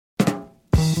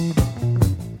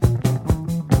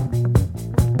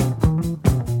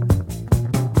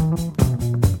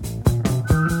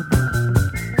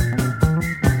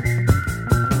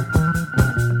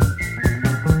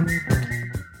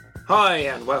Hi,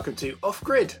 and welcome to Off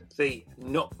Grid, the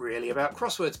Not Really About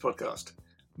Crosswords podcast.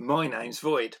 My name's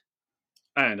Void.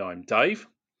 And I'm Dave.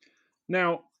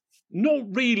 Now, not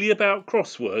really about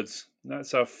crosswords.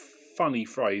 That's a funny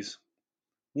phrase.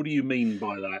 What do you mean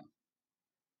by that?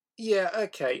 Yeah,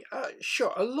 okay,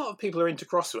 sure, a lot of people are into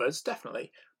crosswords,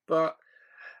 definitely, but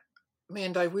me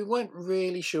and Dave, we weren't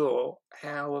really sure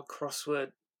how a crossword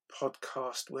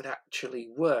podcast would actually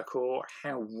work or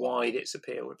how wide its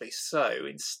appeal would be. So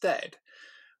instead,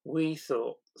 we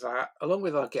thought that, along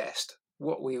with our guest,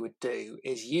 what we would do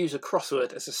is use a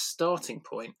crossword as a starting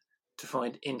point to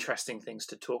find interesting things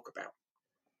to talk about.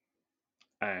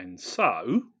 And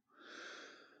so,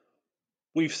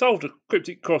 we've solved a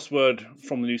cryptic crossword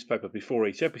from the newspaper before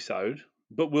each episode,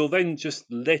 but we'll then just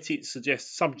let it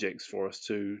suggest subjects for us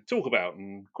to talk about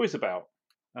and quiz about.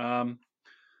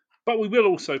 But we will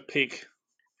also pick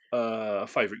a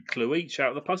favourite clue each out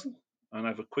of the puzzle and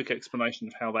have a quick explanation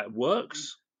of how that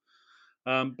works.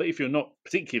 But if you're not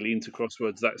particularly into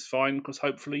crosswords, that's fine, because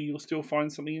hopefully you'll still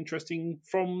find something interesting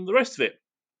from the rest of it.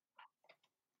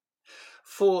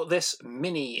 For this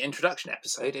mini introduction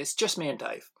episode, it's just me and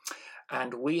Dave,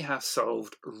 and we have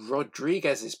solved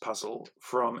Rodriguez's puzzle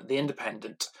from The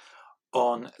Independent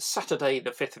on Saturday,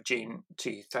 the 5th of June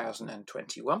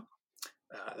 2021.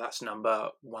 That's number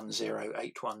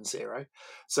 10810.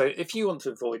 So if you want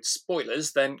to avoid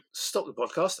spoilers, then stop the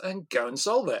podcast and go and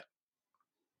solve it.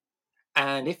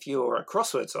 And if you're a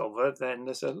crossword solver, then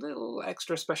there's a little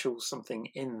extra special something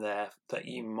in there that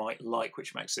you might like,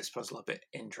 which makes this puzzle a bit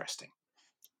interesting.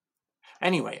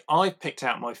 Anyway, I've picked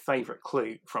out my favourite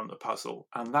clue from the puzzle,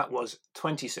 and that was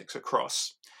 26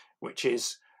 across, which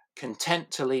is content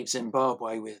to leave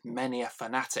Zimbabwe with many a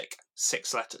fanatic,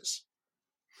 6 letters.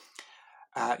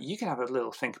 You can have a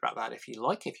little think about that if you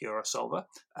like, if you're a solver,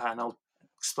 and I'll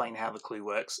explain how the clue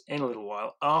works in a little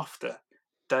while after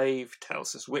Dave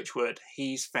tells us which word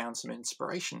he's found some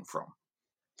inspiration from.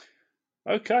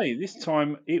 Okay, this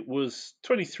time it was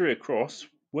 23 across,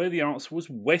 where the answer was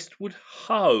Westward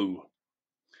Ho.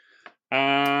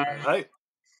 Oh,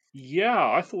 Yeah,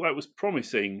 I thought that was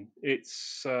promising.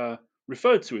 It's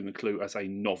referred to in the clue as a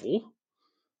novel,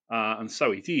 and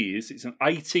so it is. It's an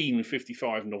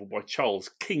 1855 novel by Charles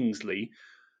Kingsley,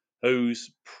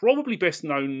 who's probably best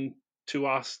known to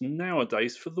us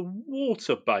nowadays for The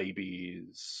Water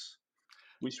Babies,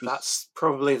 which was that's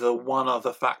probably the one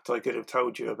other fact I could have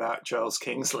told you about Charles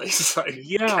Kingsley. So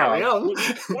yeah. carry on.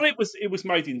 Well, it was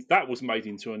made into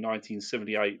a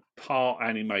 1978 part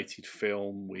animated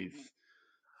film with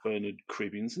Bernard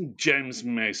Cribbins and James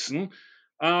Mason.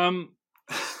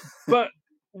 But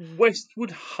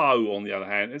Westward Ho, on the other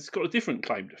hand, it's got a different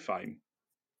claim to fame.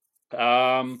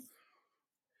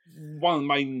 One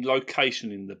main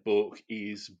location in the book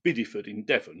is Bideford in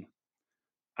Devon.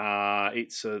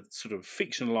 It's a sort of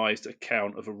fictionalised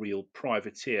account of a real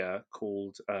privateer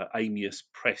called Amias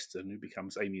Preston, who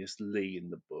becomes Amias Lee in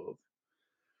the book.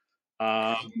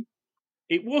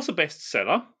 It was a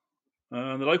bestseller. The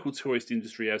local tourist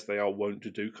industry, as they are wont to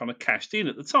do, kind of cashed in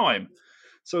at the time.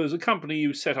 So there's a company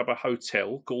who set up a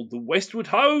hotel called the Westward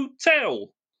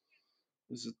Hotel.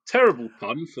 It was a terrible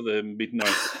pun for the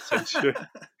mid-19th century.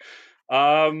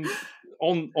 On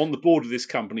the board of this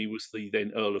company was the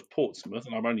then Earl of Portsmouth,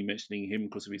 and I'm only mentioning him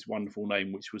because of his wonderful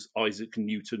name, which was Isaac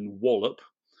Newton Wallop.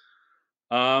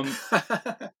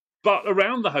 But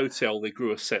around the hotel, there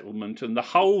grew a settlement, and the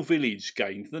whole village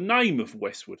gained the name of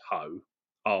Westward Ho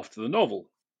after the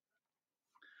novel.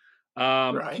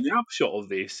 Right. The upshot of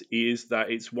this is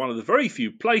that it's one of the very few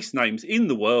place names in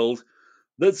the world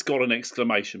that's got an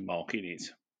exclamation mark in it,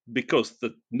 because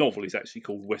the novel is actually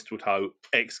called Westward Ho!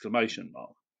 Exclamation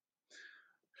mark.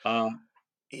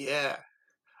 Yeah.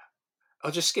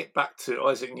 I'll just skip back to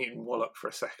Isaac Newton Wallop for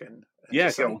a second and Yeah,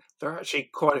 just go say on. there are actually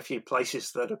quite a few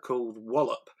places that are called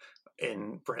Wallop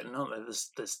in Britain, aren't there?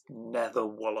 There's Nether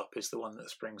Wallop is the one that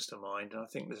springs to mind, and I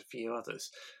think there's a few others.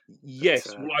 Yes,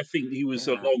 But, well, I think he was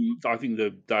yeah. I think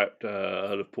that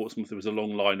Earl of Portsmouth, there was a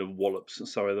long line of Wallops,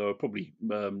 so there were probably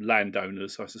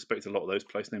landowners. I suspect a lot of those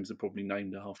place names are probably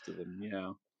named after them.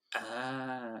 Yeah,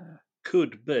 Ah.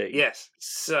 could be. Yes.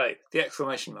 So the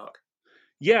exclamation mark.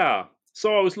 Yeah.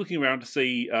 So I was looking around to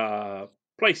see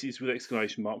places with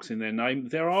exclamation marks in their name.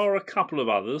 There are a couple of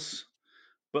others,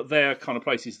 but they're kind of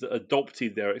places that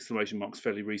adopted their exclamation marks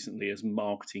fairly recently as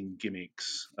marketing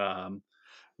gimmicks.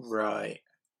 Right.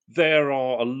 There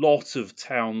are a lot of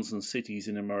towns and cities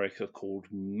in America called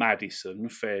Madison,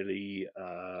 fairly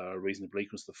reasonably,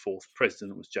 because the fourth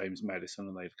president was James Madison,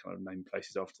 and they've kind of named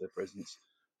places after their presidents.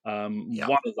 Yeah.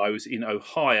 One of those in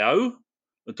Ohio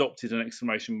adopted an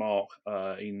exclamation mark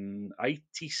in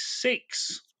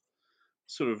 '86.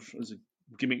 sort of as a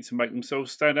gimmick to make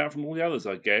themselves stand out from all the others,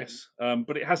 I guess.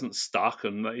 But it hasn't stuck,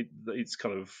 and it's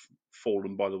kind of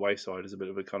fallen by the wayside as a bit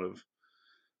of a kind of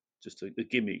just a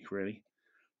gimmick, really.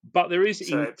 But there is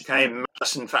So it became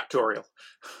Madison Factorial.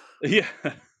 Yeah.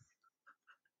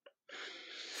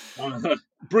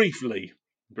 Briefly.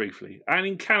 And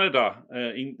in Canada,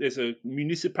 there's a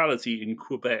municipality in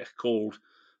Quebec called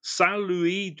Saint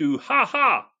Louis du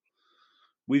Ha-Ha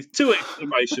with 2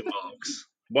 exclamation marks,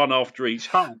 one after each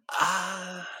ha.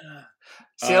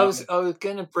 See, I was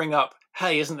going to bring up,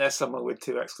 hey, isn't there someone with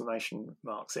 2 exclamation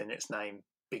marks in its name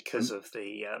because of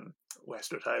the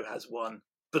Westwood Ho has one,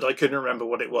 but I couldn't remember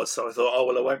what it was, so I thought, oh,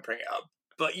 well, I won't bring it up.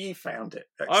 But you found it.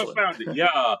 Excellent. I found it,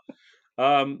 yeah.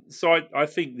 So I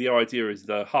think the idea is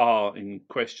the ha in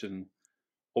question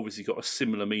obviously got a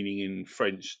similar meaning in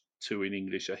French to in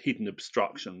English, a hidden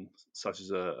obstruction, such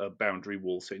as a boundary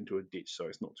wall set into a ditch so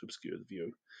it's not to obscure the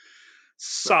view.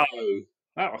 So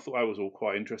I thought that was all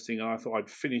quite interesting, and I thought I'd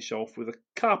finish off with a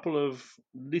couple of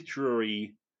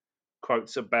literary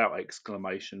quotes about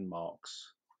exclamation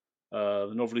marks.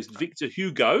 The novelist Victor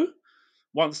Hugo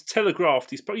once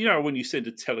telegraphed his, when you send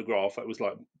a telegraph, that was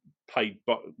like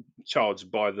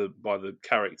charged by the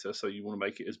character, so you want to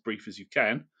make it as brief as you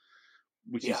can,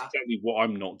 which is exactly what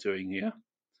I'm not doing here.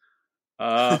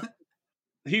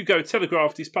 Hugo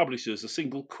telegraphed his publishers a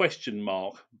single question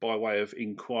mark by way of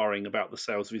inquiring about the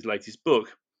sales of his latest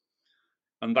book,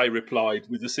 and they replied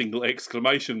with a single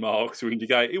exclamation mark to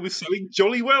indicate it was selling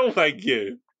jolly well, thank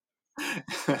you.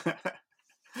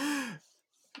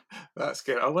 That's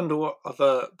good. I wonder what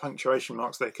other punctuation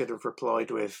marks they could have replied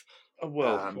with.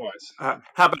 Quite. How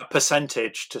about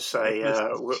percentage to say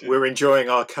we're enjoying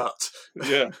our cut?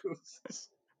 Yeah.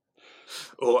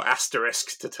 Or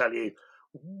asterisk to tell you,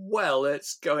 well,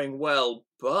 it's going well,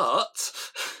 but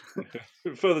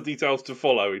further details to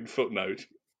follow in footnote.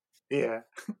 Yeah.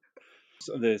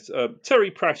 So there's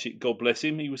Terry Pratchett, God bless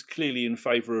him. He was clearly in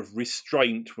favour of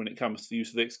restraint when it comes to the use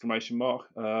of the exclamation mark.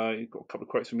 You've got a couple of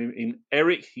quotes from him. In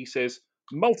Eric, he says,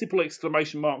 multiple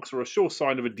exclamation marks are a sure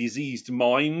sign of a diseased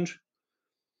mind.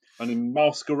 And in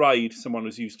Masquerade, someone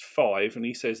has used 5, and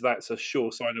he says that's a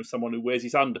sure sign of someone who wears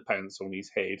his underpants on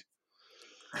his head.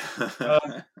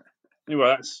 Anyway,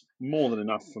 that's more than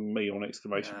enough from me on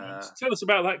exclamation marks. Tell us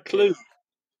about that clue.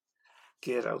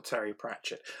 Good old Terry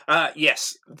Pratchett.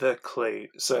 Yes, the clue.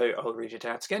 So I'll read it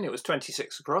out again. It was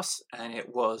 26 across, and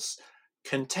it was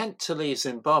content to leave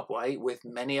Zimbabwe with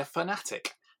many a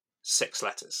fanatic. 6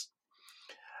 letters.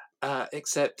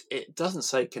 Except it doesn't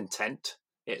say content.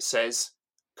 It says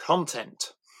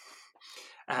content.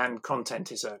 And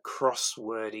content is a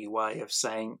crosswordy way of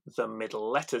saying the middle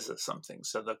letters of something.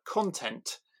 So the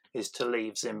content is to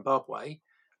leave Zimbabwe,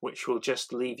 which will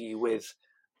just leave you with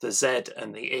the Z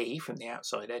and the E from the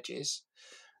outside edges.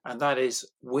 And that is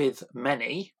with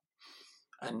many.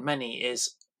 And many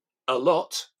is a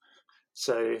lot.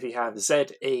 So if you have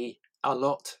Z-E, a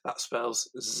lot, that spells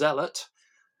zealot.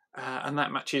 And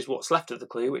that matches what's left of the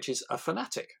clue, which is a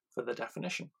fanatic for the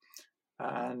definition.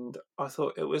 And I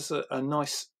thought it was a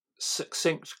nice,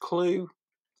 succinct clue,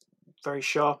 very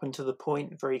sharp and to the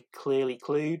point, very clearly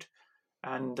clued.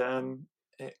 And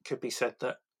it could be said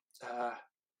that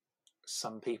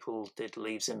some people did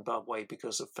leave Zimbabwe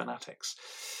because of fanatics.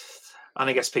 And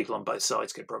I guess people on both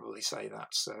sides could probably say that.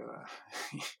 So,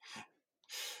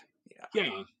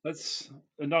 yeah, that's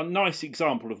a nice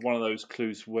example of one of those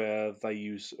clues where they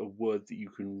use a word that you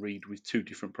can read with 2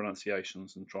 different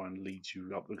pronunciations and try and lead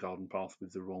you up the garden path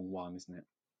with the wrong one, isn't it?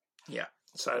 Yeah,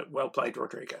 so well played,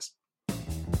 Rodriguez.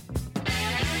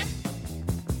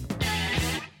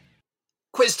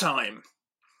 Quiz time!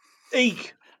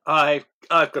 Eek! I've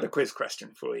got a quiz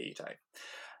question for you, Dave.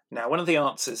 Now, one of the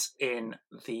answers in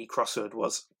the crossword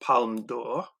was Palme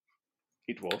d'Or.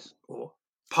 It was. Or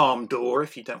Palme d'Or,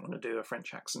 if you don't want to do a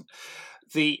French accent.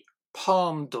 The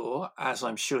Palme d'Or, as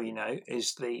I'm sure you know,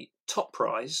 is the top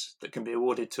prize that can be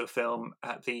awarded to a film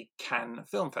at the Cannes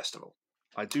Film Festival.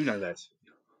 I do know that.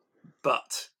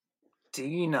 But do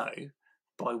you know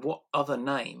by what other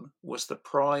name was the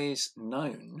prize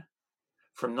known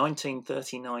from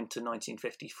 1939 to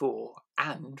 1954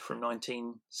 and from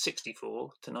 1964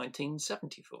 to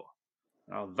 1974?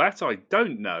 Now, that I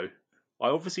don't know. I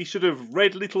obviously should have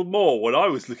read a little more when I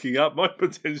was looking up my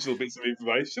potential bits of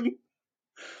information.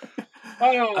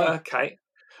 Okay.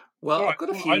 Well, I've got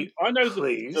a few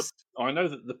clues. I know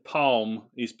that the palm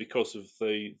is because of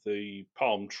the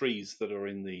palm trees that are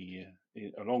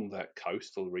along that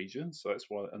coastal region. So that's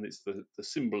why, and it's the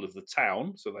symbol of the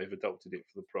town. So they've adopted it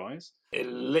for the prize. It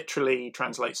literally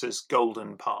translates as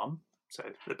golden palm. So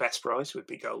the best prize would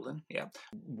be golden. Yeah.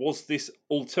 Was this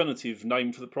alternative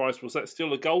name for the prize, was that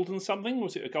still a golden something?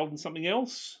 Was it a golden something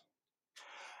else?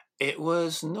 It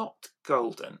was not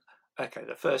golden. Okay,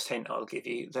 the first hint I'll give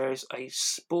you, there is a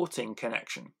sporting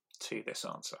connection to this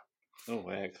answer. Oh,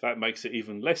 heck, that makes it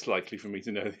even less likely for me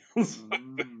to know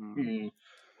the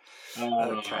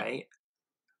answer. Okay.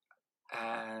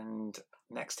 And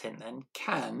next hint then,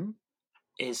 Cannes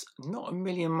is not a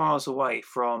million miles away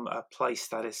from a place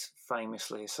that is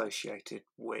famously associated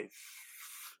with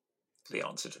the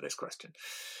answer to this question.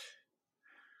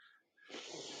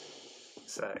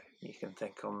 So you can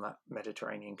think on that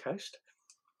Mediterranean coast.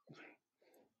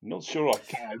 Not sure I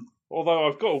can. Although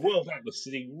I've got a world atlas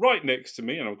sitting right next to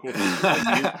me, and of course,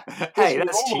 hey,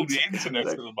 that's all on the cheating. internet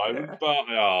at the moment. But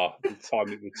the time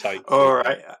it would take. All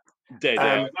right. Dead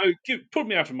out. No, put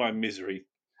me out of my misery.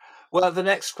 Well, the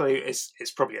next clue is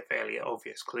probably a fairly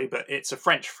obvious clue, but it's a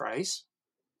French phrase.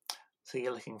 So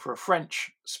you're looking for a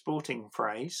French sporting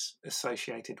phrase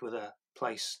associated with a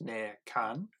place near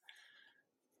Cannes.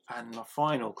 And my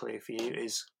final clue for you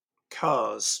is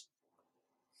cars.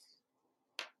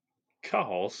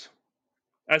 Cars?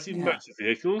 As in motor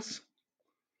vehicles?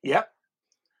 Yep.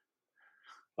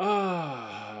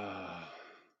 Oh,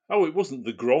 it wasn't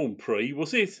the Grand Prix,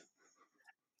 was it?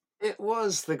 It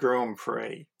was the Grand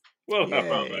Prix. Well, how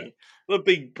about that? The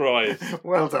big prize.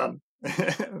 Well done.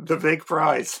 The big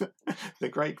prize. The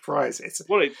great prize. It's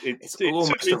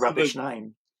almost a rubbish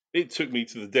name. It took me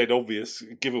to the dead obvious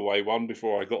giveaway one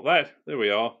before I got that. There we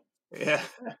are. Yeah,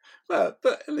 well,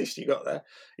 but at least you got there.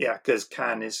 Yeah, because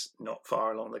Cannes is not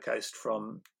far along the coast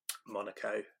from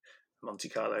Monaco, Monte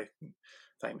Carlo,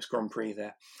 famous Grand Prix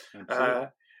there.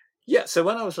 Yeah, so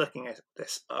when I was looking at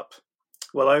this up,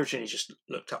 well, I originally just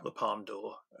looked up the Palme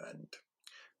d'Or and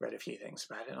read a few things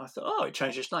about it, and I thought, oh, it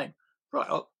changed its name. Right,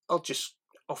 I'll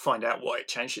find out why it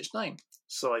changed its name.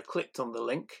 So I clicked on the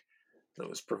link that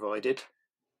was provided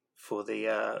for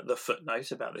the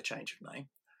footnote about the change of name.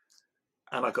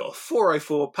 And I got a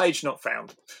 404 page not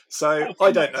found. So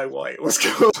I don't know why it was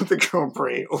called the Grand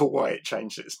Prix or why it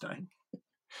changed its name.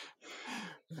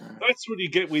 That's what you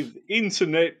get with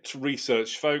internet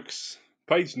research, folks.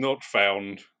 Page not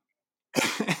found.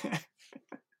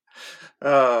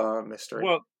 Oh, mystery.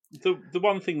 Well, the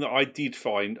one thing that I did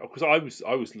find, because I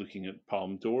was looking at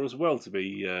Palme d'Or as well, to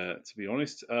be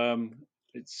honest.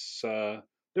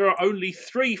 There are only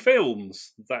 3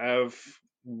 films that have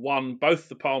won both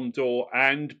the Palme d'Or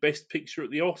and Best Picture at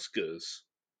the Oscars.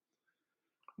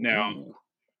 Now,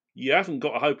 you haven't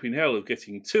got a hope in hell of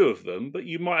getting 2 of them, but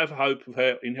you might have a hope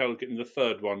in hell of getting the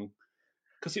 3rd one,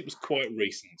 because it was quite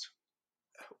recent.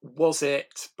 Was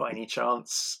it, by any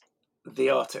chance, The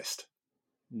Artist?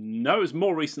 No, it was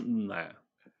more recent than that.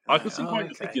 I can see why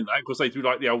you're thinking that, because they do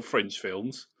like the old French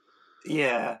films.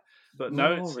 Yeah. But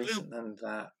no, more recent than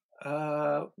that.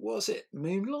 Was it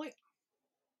Moonlight?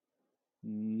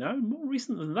 No, more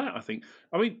recent than that, I think.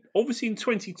 I mean, obviously in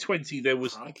 2020 there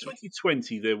was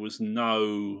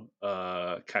no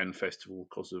Cannes Festival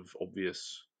because of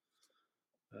obvious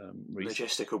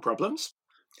logistical problems.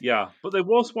 Yeah, but there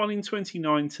was one in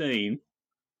 2019.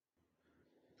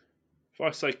 If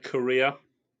I say Korea.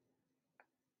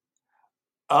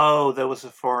 Oh, there was a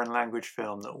foreign language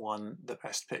film that won the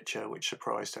Best Picture, which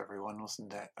surprised everyone,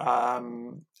 wasn't it?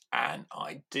 And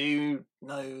I do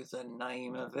know the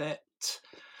name of it.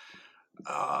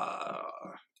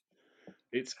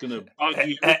 It's going to bug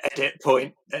you. Edit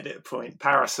point.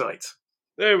 Parasite.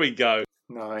 There we go.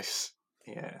 Nice.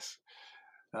 Yes.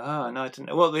 No, I didn't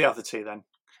know. Well, the other 2 then,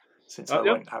 since I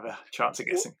won't have a chance of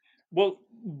guessing. Well,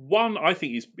 one I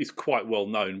think is quite well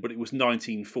known, but it was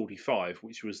 1945,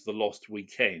 which was The Lost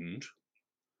Weekend.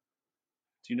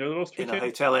 Do you know The Lost Weekend? In a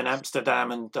hotel in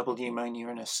Amsterdam and double pneumonia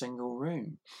in a single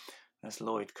room, as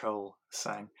Lloyd Cole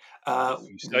sang.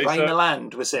 Ray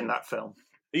Milland was in that film.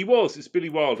 He was. It's a Billy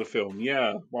Wilder film.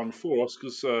 Yeah, won 4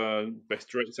 Oscars: Best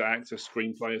Director, Actor,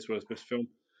 Screenplay, as well as Best Film.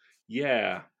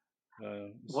 Yeah.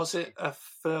 Was it a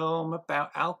film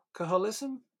about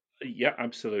alcoholism? Yeah,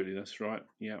 absolutely. That's right.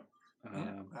 Yeah.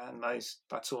 And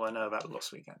that's all I know about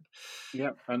Lost Weekend.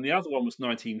 Yeah, and the other one was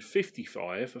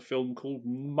 1955, a film called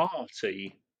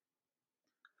Marty.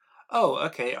 Oh,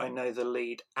 okay. I know the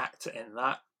lead actor in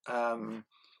that,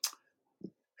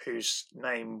 whose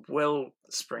name will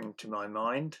spring to my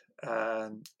mind.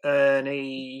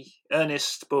 Ernest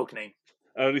Borgnine.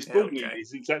 Ernest Borgnine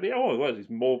is exactly. Oh, well,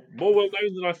 it's more well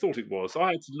known than I thought it was.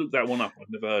 I had to look that one up. I've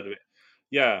never heard of it.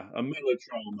 Yeah, a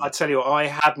melodrama. I tell you what, I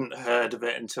hadn't heard of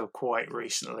it until quite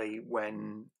recently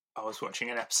when I was watching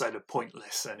an episode of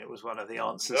Pointless, and it was one of the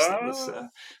answers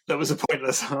that was a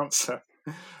pointless answer.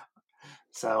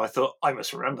 So I thought I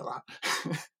must remember that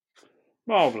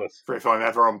Marvellous. for if I'm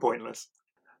ever on Pointless.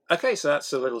 Okay, so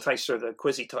that's a little taster of the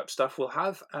quizzy type stuff we'll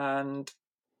have. And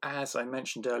as I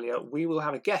mentioned earlier, we will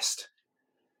have a guest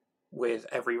with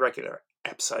every regular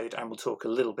episode, and we'll talk a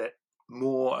little bit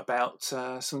more about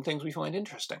some things we find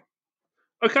interesting.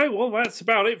 Okay, well, that's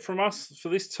about it from us for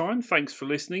this time. Thanks for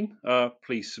listening.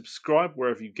 Please subscribe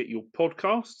wherever you get your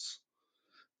podcasts.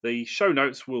 The show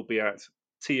notes will be at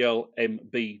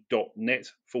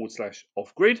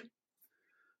tlmb.net/offgrid.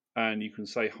 And you can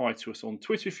say hi to us on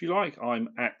Twitter if you like.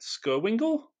 I'm at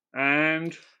Skirwingle,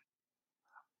 and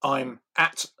I'm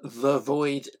at the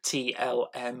Void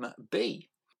TLMB.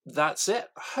 That's it.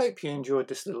 Hope you enjoyed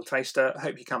this little taster.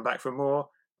 Hope you come back for more.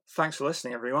 Thanks for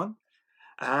listening, everyone.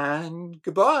 And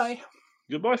goodbye.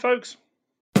 Goodbye, folks.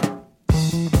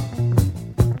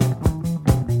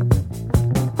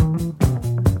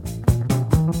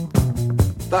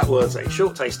 That was a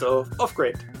short taste of Off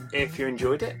Grid. If you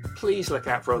enjoyed it, please look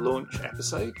out for a launch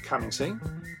episode coming soon.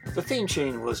 The theme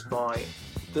tune was by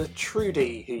The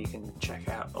Trudy, who you can check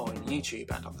out on YouTube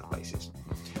and other places.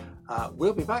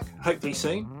 We'll be back, hopefully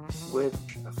soon, with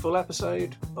a full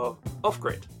episode of Off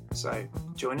Grid. So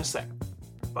join us then.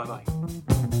 Bye-bye.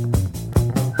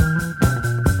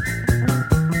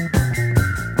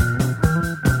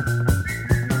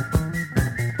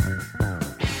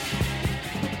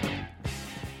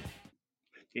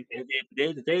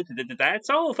 That's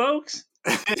all, folks.